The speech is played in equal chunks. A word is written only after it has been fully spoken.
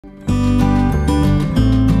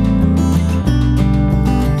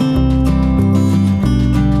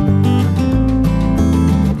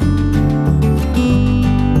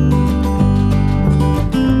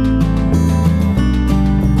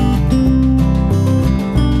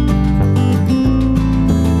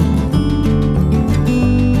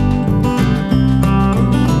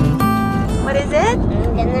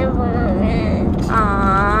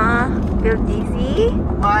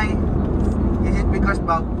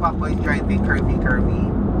Papa driving curvy?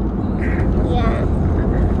 Yeah.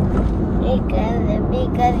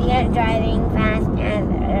 Because you're driving fast and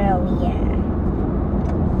earlier.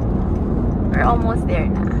 We're almost there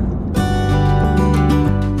na.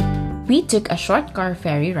 We took a short car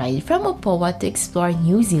ferry ride from Opoa to explore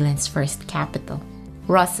New Zealand's first capital,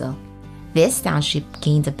 Russell. This township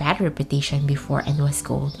gained a bad reputation before and was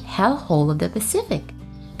called Hellhole of the Pacific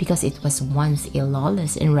because it was once a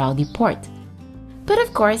lawless and rowdy port. But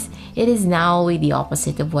of course, it is now way the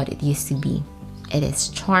opposite of what it used to be. It is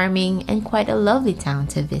charming and quite a lovely town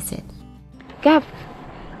to visit. Gab,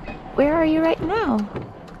 where are you right now?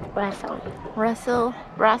 Russell. Russell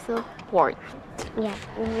Port. Yeah,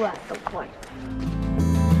 Russell Port.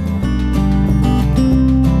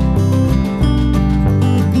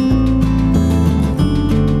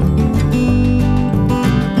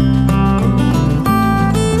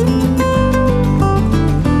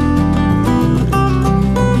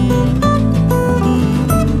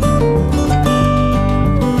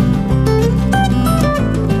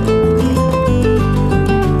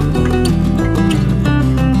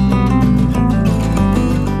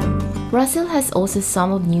 Russell has also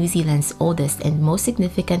some of New Zealand's oldest and most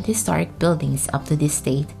significant historic buildings up to this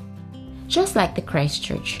date. Just like the Christ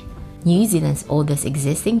Church, New Zealand's oldest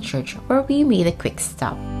existing church, where we made a quick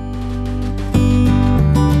stop.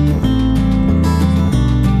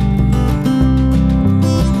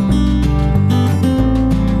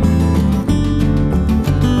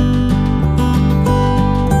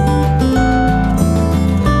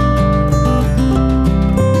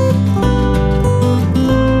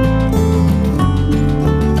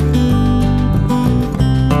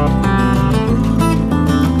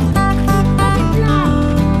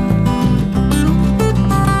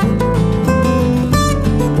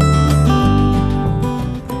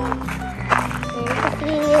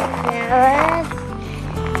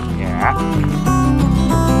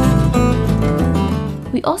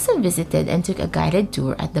 We also visited and took a guided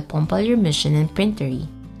tour at the Pompallier Mission and Printery.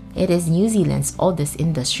 It is New Zealand's oldest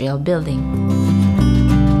industrial building.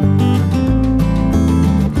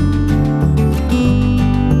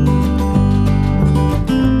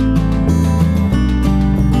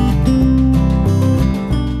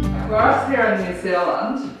 For us here in New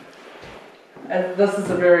Zealand, this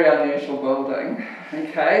is a very unusual building.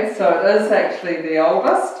 Okay, so it is actually the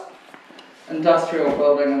oldest industrial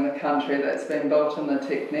building in the country that's been built in the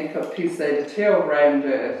technique of pisé de terre, rammed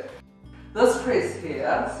earth. This piece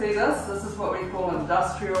here, see this? This is what we call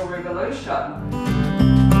industrial revolution.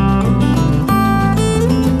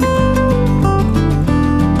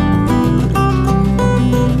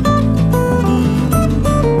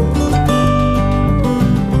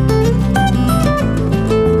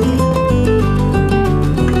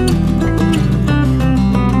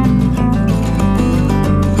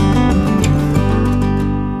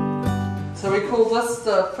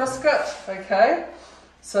 Okay,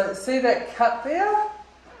 so see that cut there?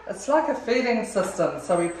 It's like a feeding system,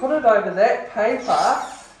 so we put it over that paper,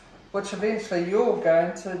 which eventually you're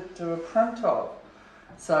going to do a print of.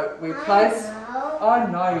 So we place, I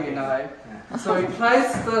know you know, so we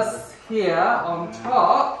place this here on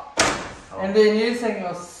top, and then using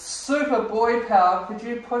your super boy power, could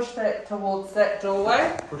you push that towards that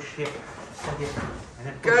doorway? Push here.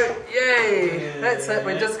 Go, yay! That's it,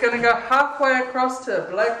 we're just going to go halfway across to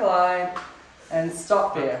a black line and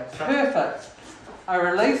stop there. Perfect. I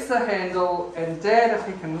release the handle, and Dad, if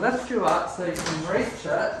he can lift you up so you can reach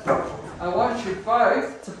it, I want you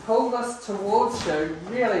both to pull this towards you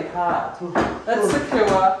really hard. That's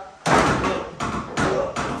secure. And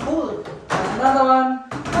another one.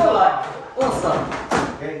 Awesome.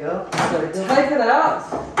 There you go. So take it out.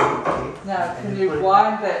 Now, can you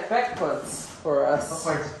wind that backwards for us?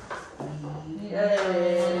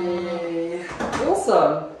 Yay!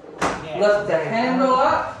 Awesome. Lift the handle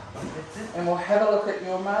up, and we'll have a look at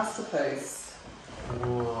your masterpiece.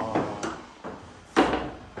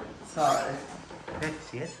 So,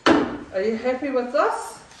 That's it. are you happy with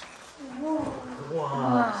this?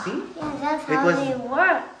 Wow. See? Yeah, that's how they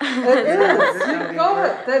work. It is. You got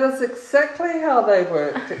it. That is exactly how they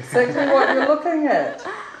worked. Exactly what you're looking at.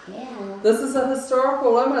 Yeah. This is a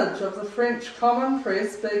historical image of the French common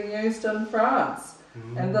press being used in France.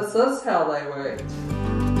 And this is how they worked.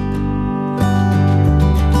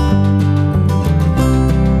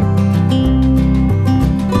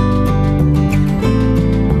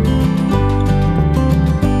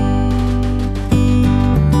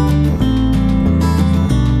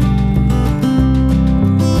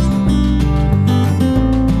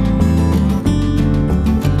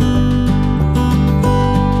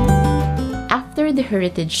 After the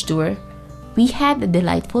heritage tour, we had a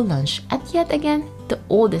delightful lunch at yet again the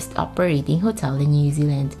oldest operating hotel in New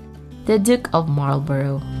Zealand, the Duke of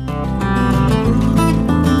Marlborough.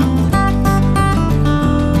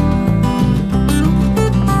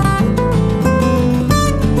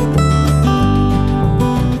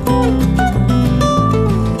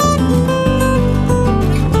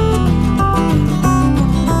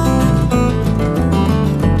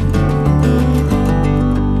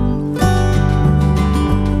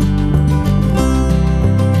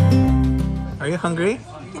 Are you hungry?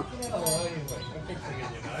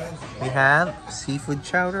 We have seafood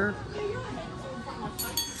chowder,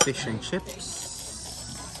 fish and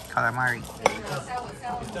chips, calamari.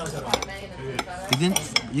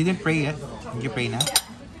 You didn't pray yet? Did you pray now?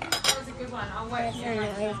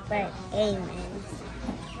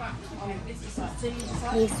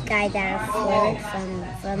 These guys are flowed from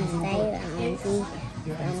Salem and from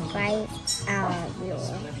Christ our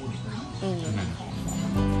Lord. Amen.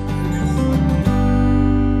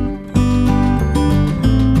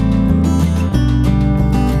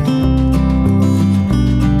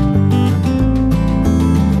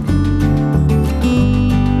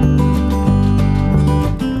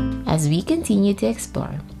 As we continued to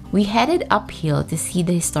explore, we headed uphill to see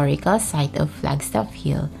the historical site of Flagstaff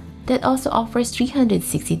Hill that also offers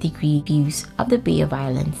 360-degree views of the Bay of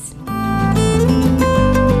Islands.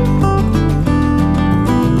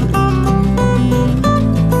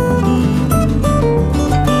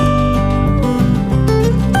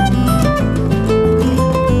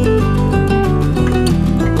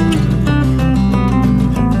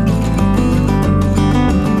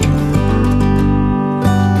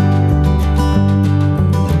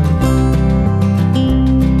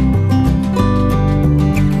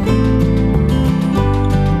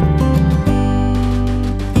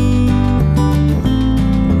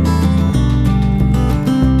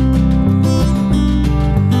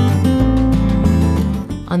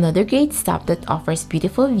 Another great stop that offers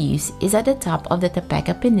beautiful views is at the top of the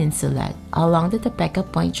Tapeka Peninsula along the Tapeka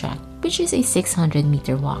Point Track, which is a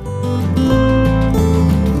 600-meter walk.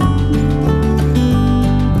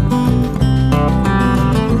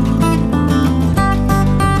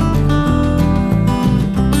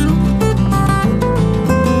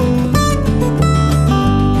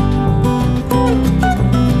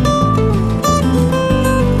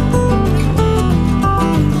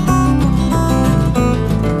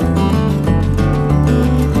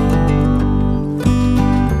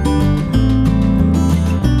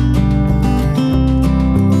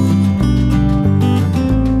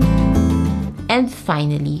 And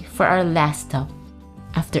finally, for our last stop,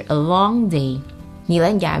 after a long day, Neil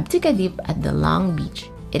and Gab took a dip at the Long Beach.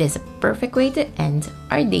 It is a perfect way to end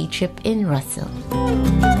our day trip in Russell.